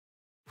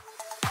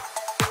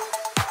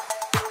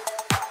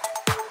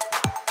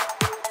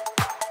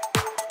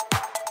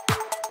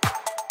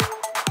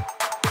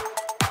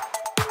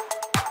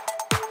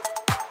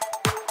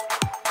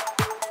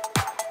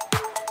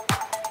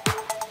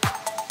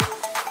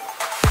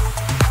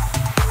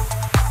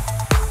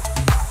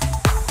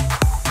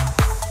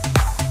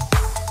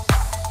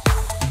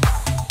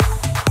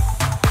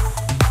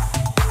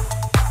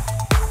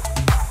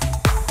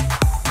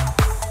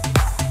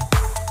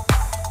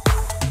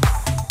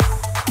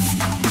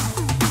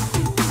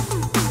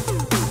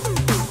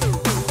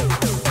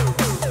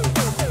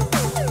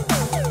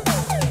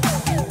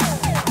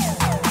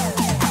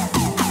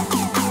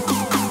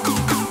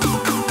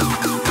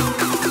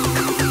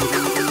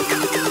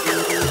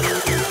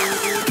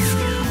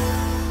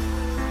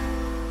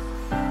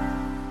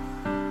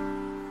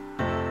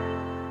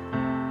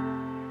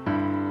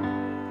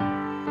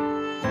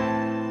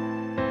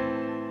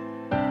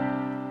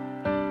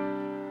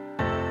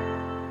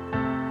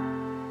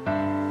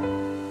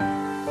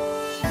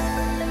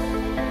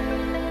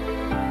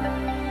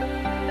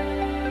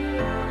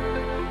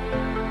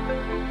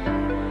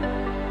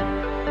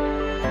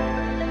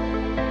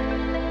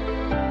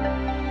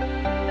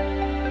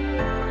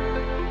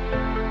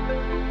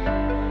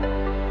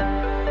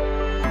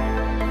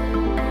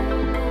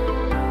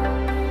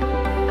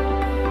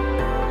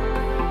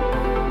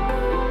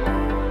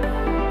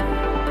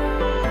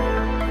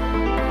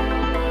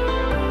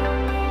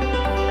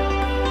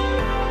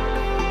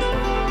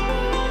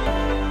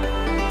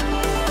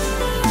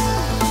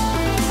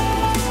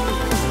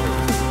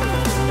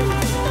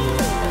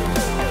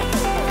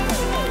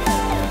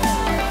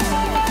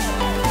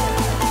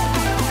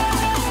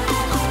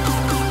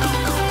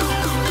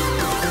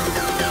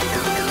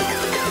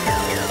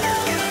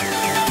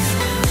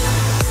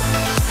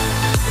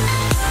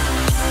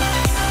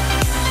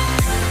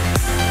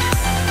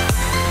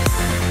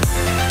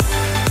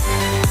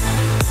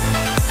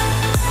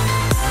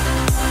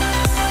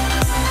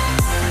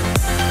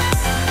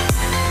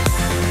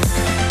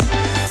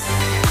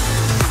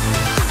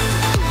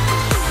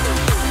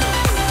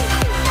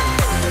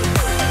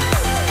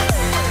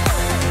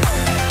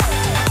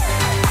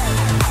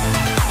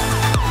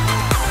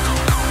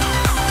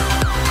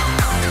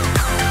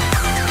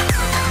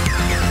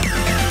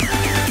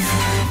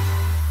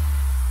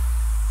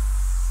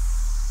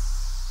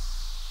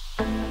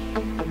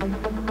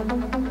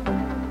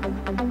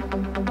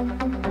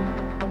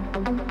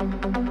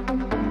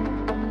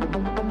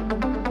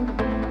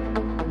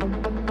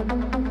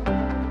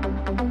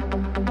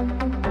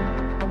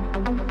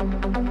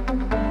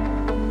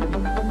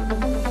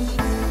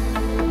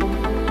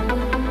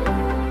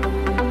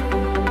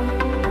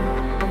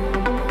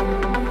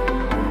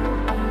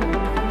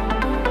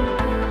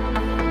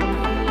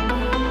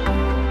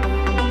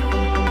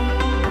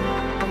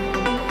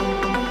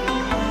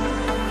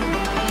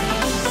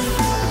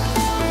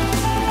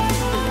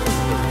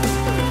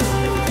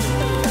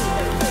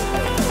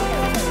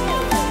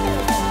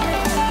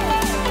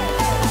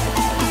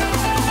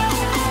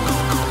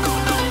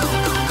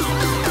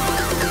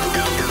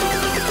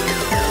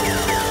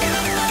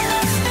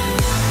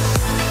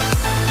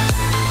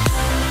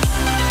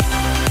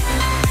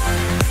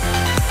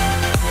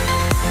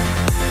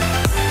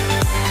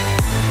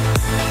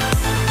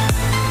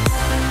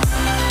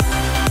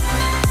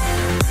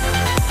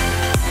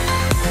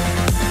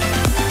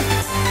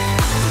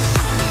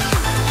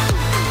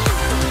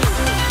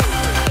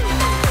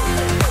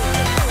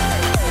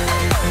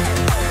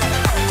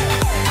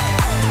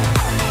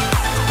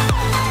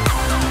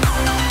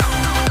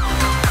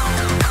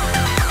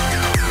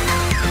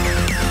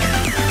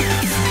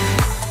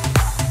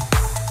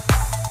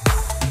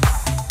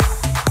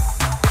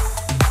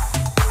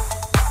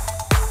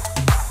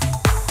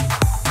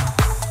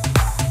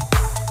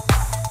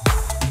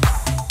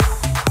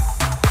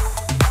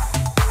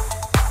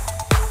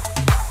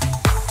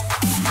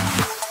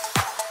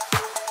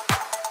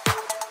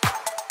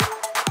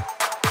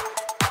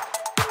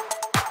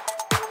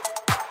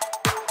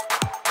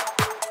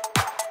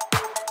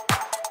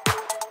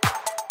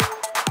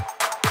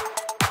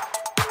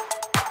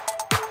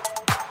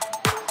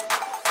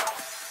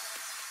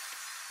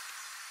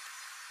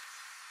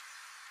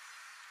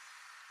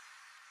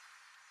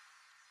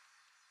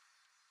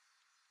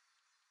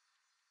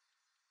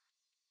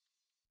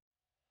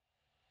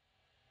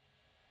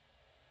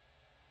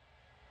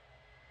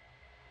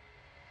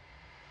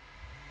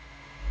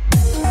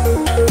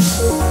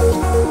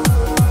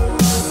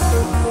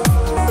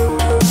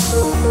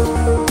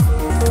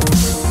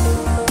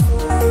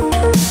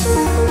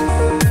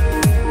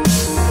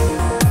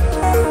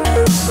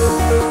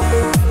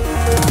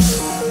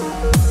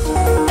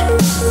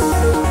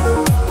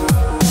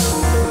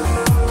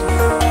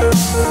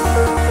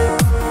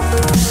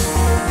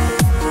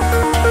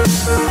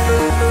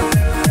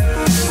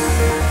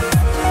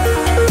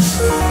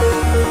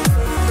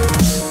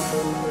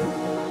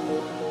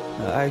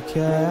I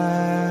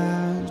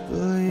can't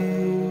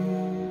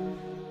believe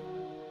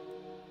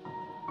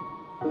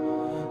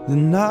the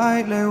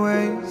night lay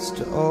waste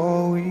to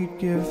all we'd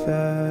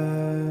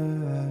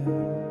given.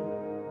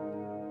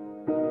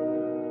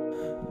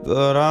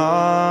 But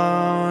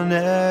honestly,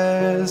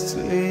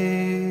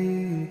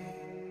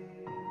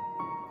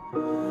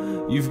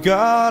 you've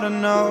gotta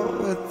know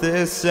that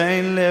this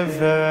ain't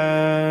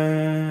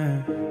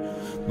living.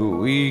 But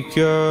we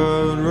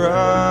could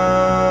run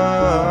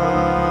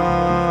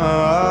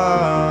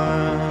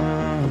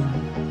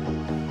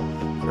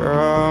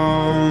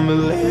from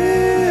Elysium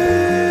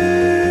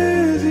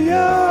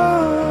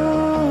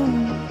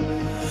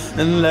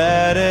and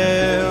let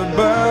it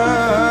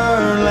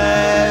burn,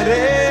 let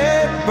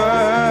it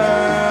burn.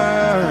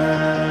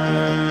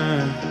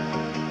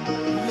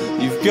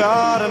 You've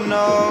gotta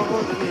know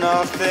that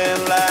nothing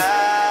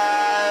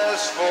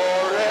lasts forever.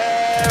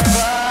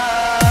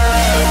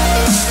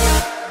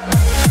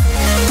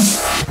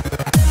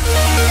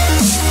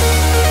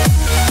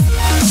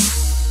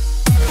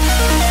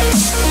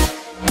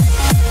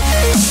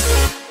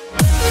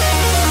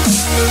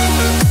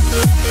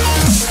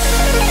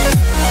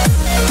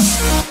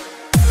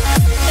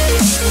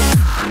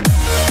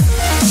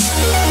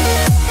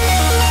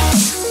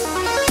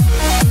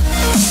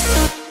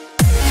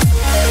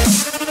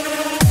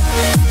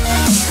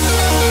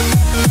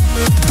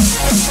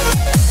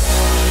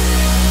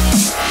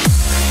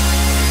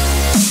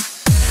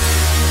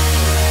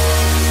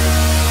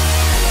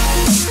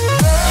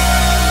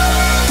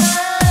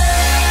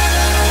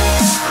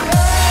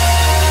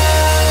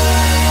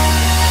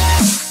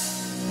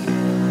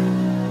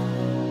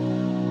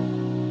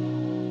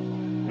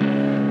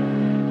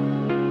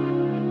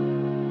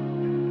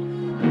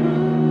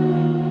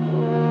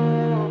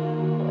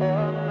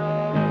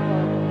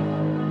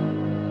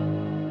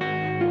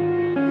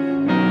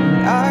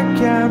 I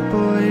can't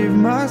believe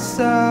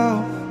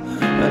myself.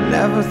 I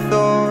never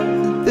thought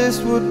that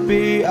this would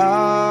be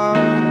our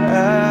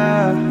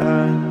end,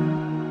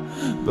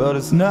 but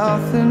it's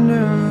nothing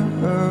new.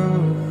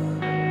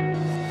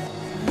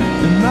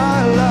 And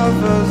my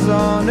lover's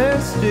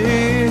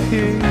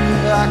honesty,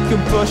 I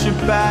could push it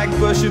back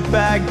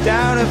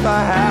down if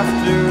I have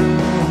to.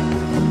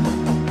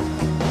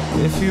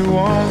 If you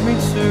want me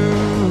to,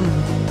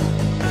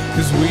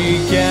 'cause we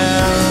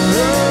can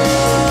run.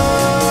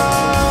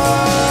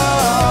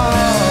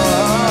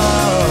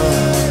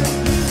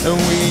 And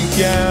we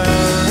can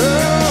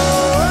run.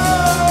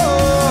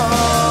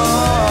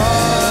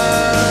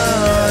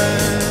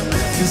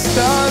 The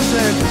stars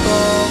that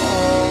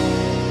fall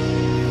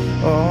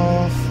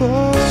all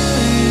for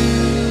you.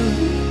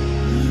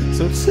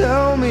 So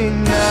tell me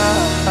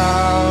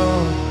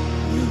now,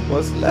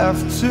 what's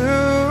left to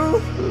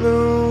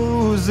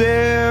lose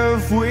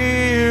if we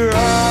run?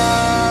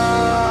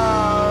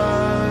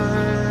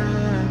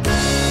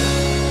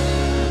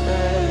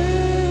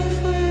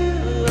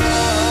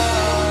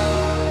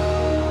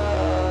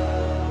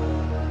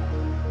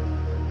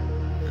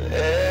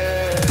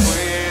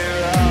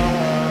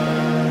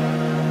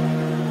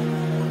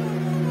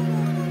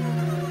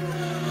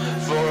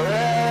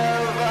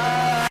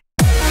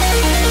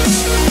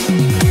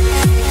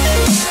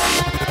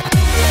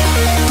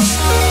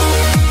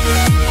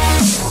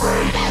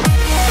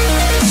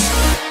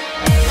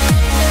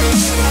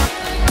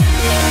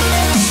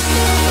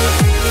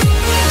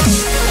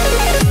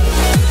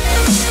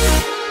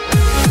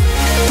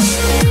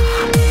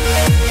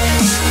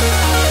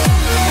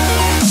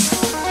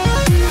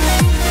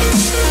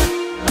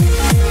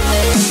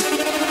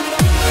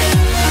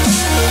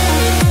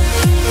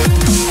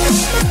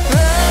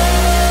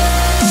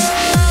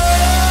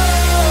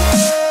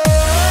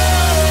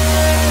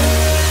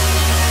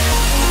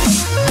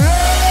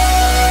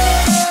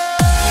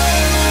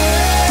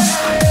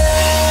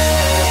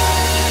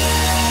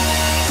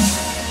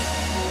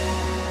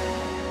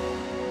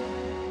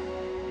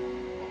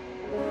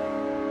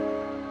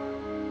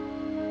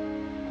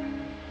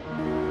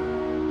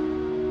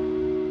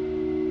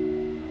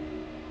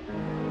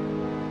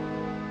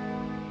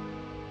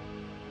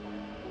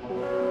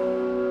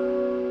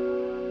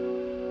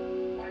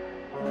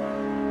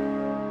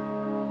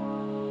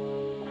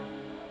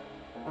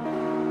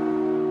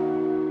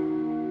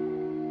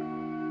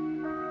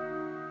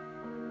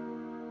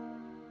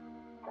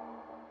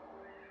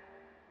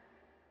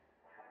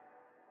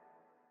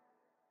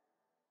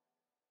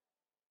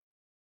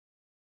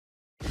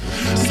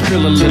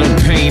 Feel a little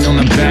pain on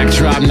the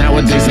backdrop.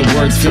 Nowadays the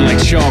words feel like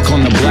chalk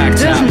on the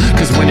blacktop.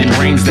 Cause when it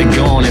rains they're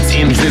gone, it's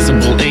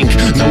invisible ink.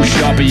 No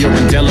Sharpie or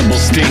indelible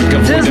stink.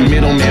 Avoid the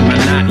middleman by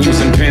not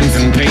using pens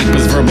and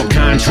papers. Verbal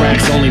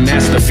contracts only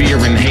mask the fear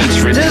and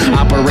hatred.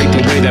 Operate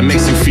the way that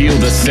makes you feel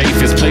the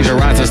safest.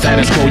 Plagiarize the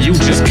status quo, you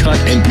just cut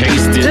and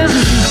paste it.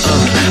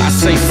 I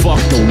say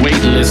fuck the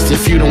wait list.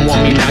 If you don't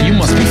want me now, you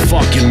must be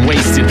fucking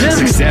wasted.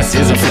 Success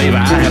is a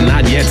flavor I have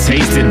not yet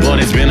tasted, but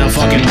it's been a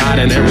fucking ride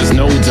and there is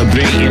no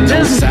debating.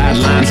 No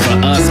sidelines for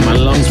us, my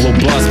lungs will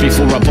bust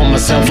before I put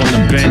myself on the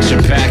bench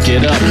and pack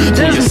it up.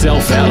 Pull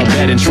yourself out of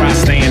bed and try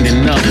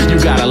standing up. You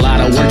got a lot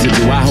of work to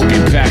do, I hope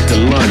you pack the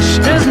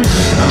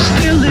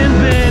lunch.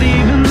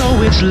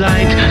 it's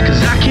like,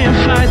 cause I can't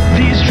fight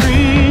these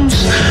dreams.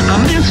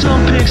 I'm in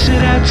some picture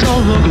that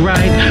don't look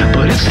right,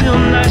 but it's still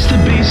nice to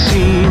be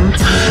seen.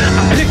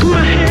 I pick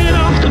my head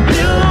off the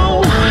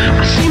pillow,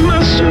 I see my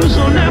shoes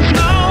on that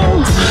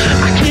floor.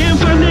 I can't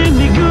find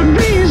any good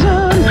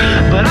reason,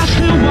 but I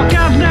still walk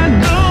out that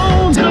door.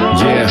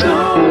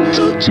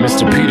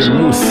 Mr. Peter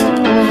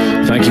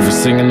Ruth, thank you for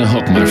singing the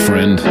hook, my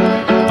friend.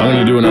 I'm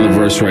gonna do another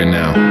verse right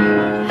now.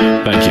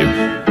 Thank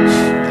you.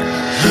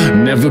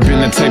 Never been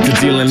the type to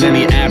deal in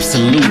any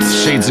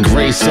absolutes. Shades of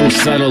gray so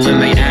subtle in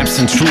they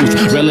absent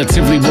truth.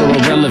 Relatively we're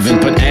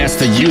irrelevant, but ask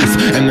the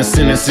youth, and the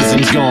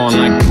cynicism's gone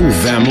like poof,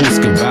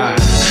 vamoose, goodbye.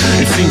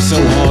 It seems so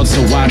hard,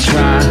 so why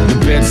try?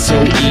 The bed's so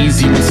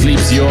easy when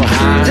sleep's your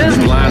high.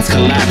 The blinds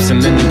collapse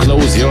and then you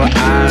close your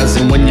eyes,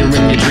 and when you're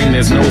in your dream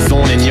there's no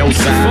thorn in your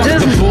side.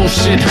 Fuck the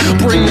bullshit,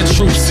 bring the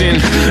troops in.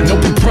 No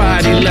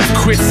propriety left,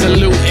 quit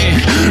saluting.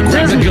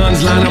 Grab the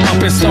guns, line them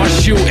up and start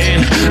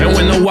shooting. And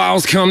when the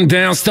walls come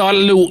down, start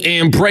looting.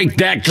 Break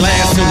that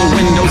glass till the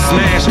window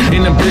smash.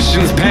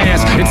 Inhibitions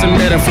pass, it's a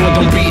metaphor,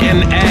 don't be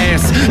an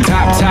ass.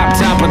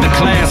 Top of the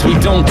class, we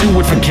don't do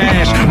it for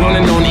cash.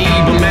 Running on E,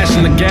 but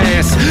mashing the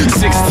gas.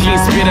 16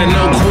 spitter,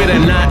 no quitter,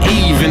 not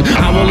even.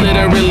 I will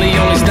literally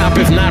only stop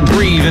if not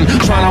breathing.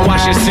 Trying to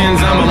wash your sins,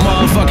 I'm a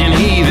motherfucking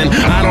heathen.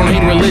 I don't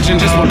hate religion,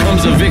 just what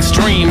comes of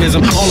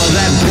extremism. All of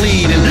that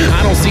bleeding,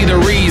 I don't see the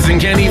reason.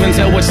 Can't even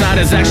tell which side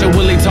is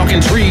actually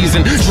talking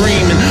treason.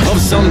 Dreaming of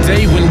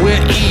someday when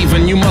we're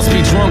even. You must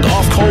be drunk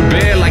off cold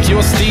bear like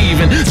you're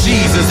Steven.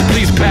 Jesus,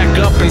 please pack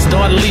up and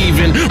start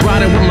leaving.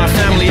 Riding with my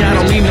family, I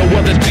don't need no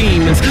other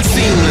demons.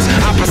 Seamless,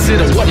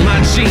 opposite of what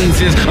my genes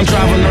is. I'm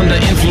driving under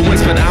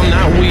influence, but I'm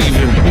not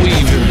weaving.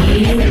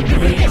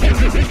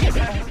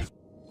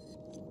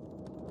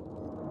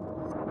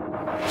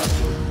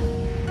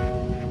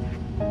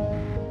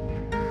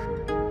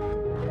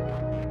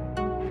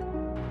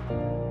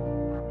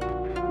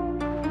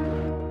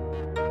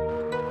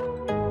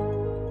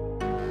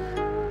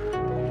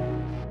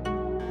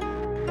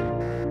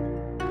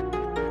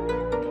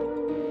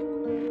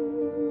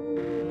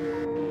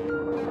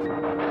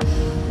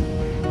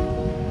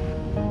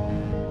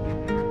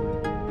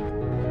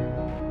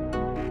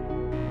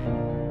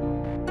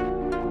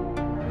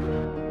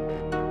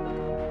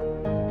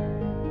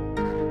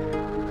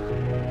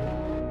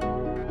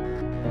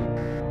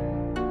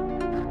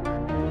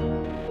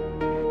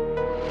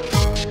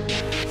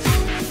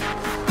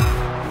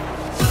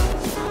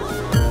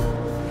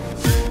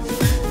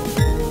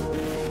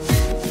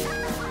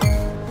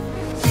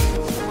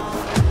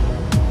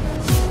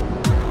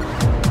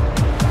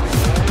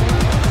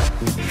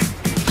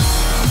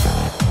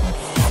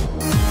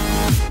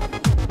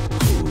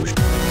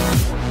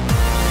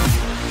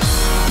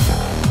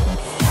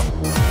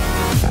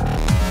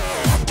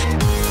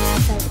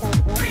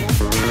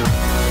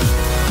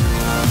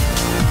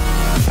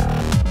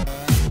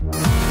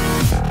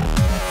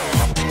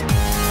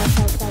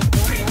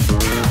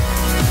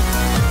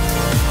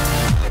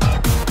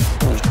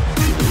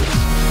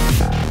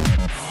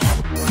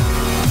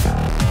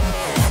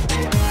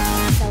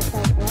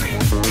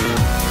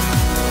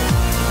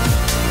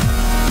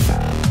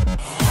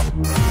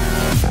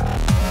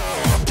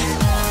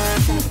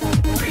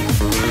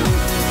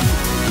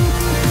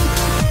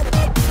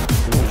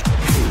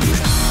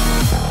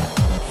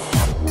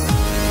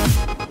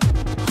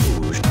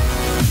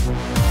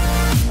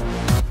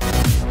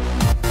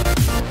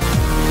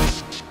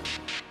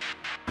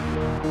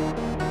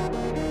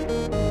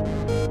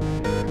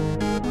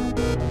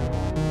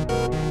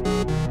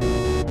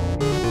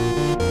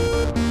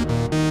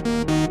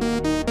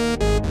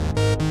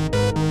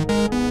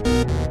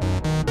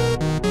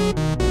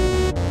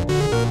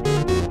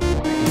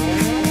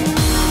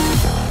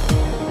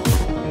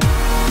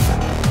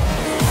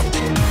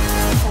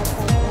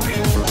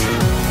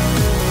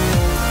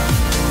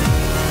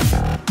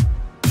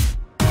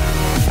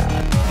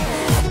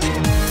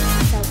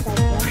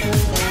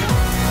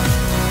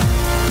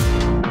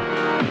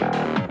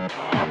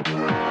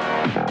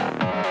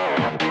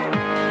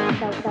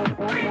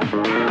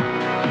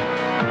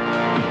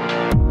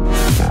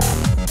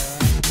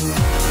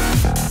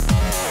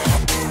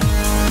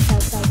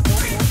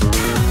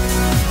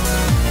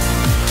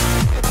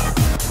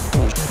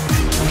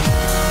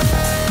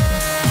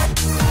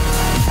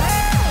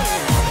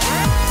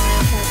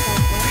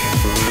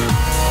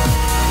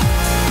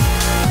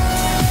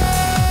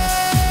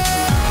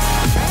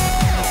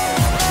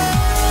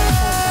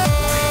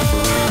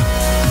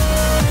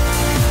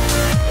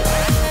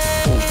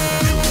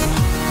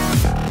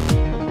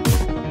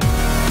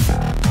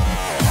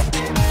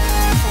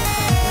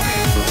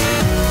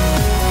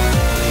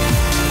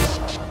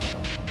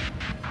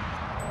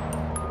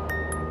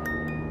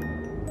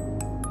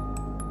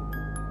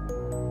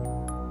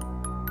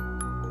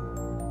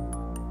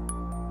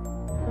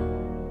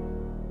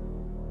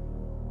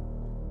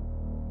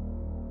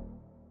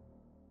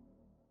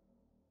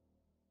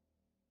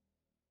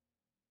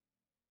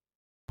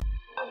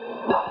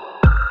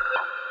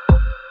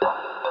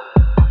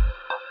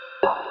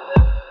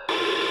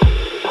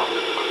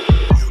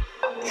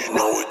 You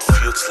know it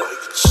feels like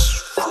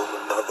it's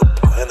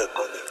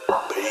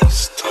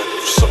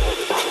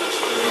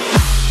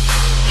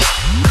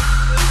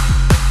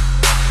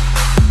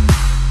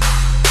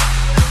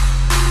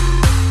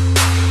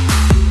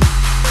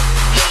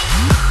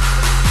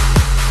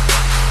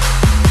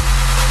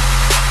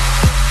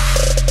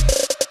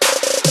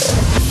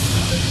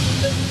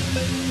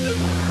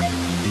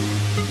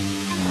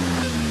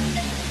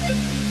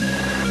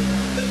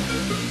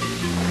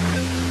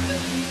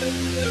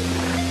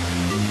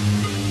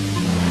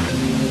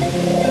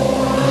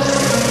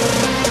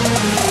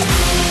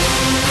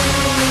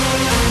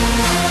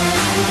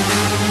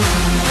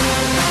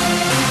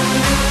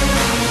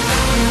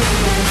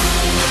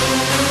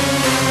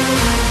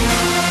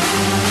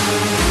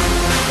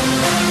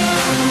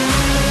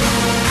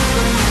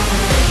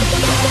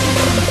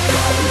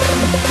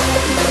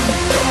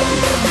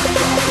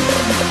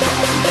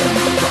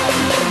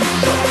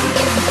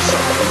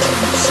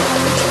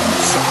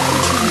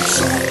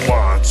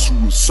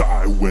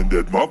Suicide when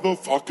that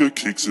motherfucker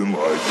kicks in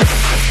like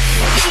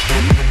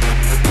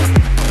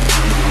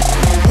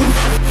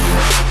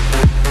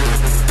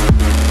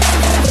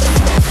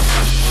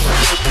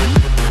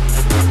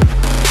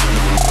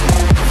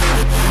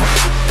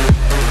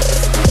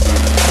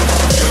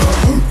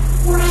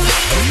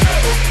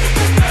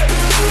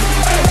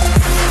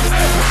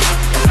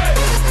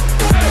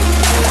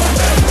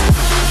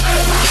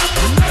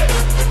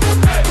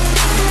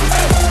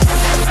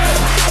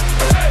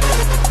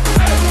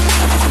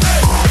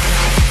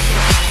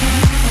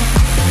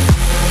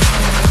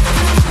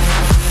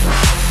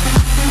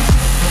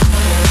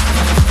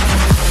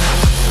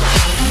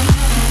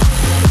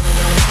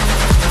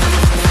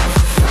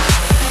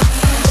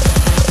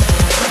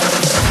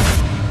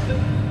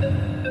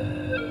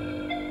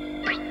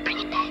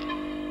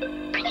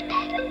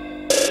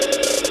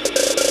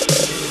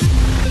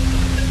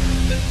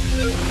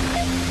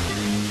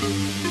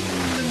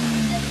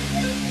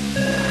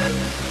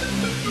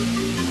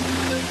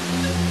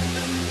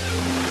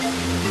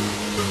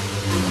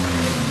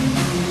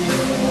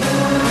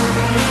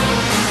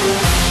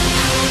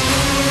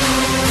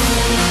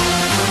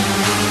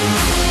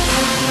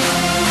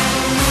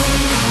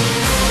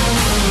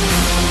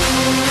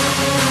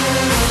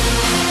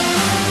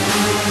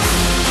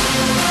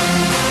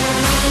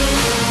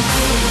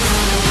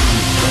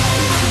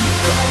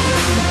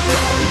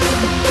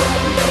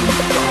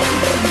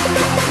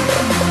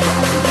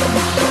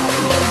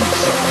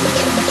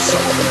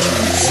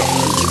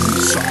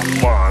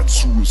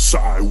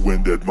suicide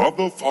when that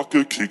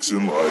motherfucker kicks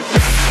in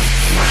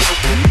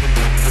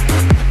like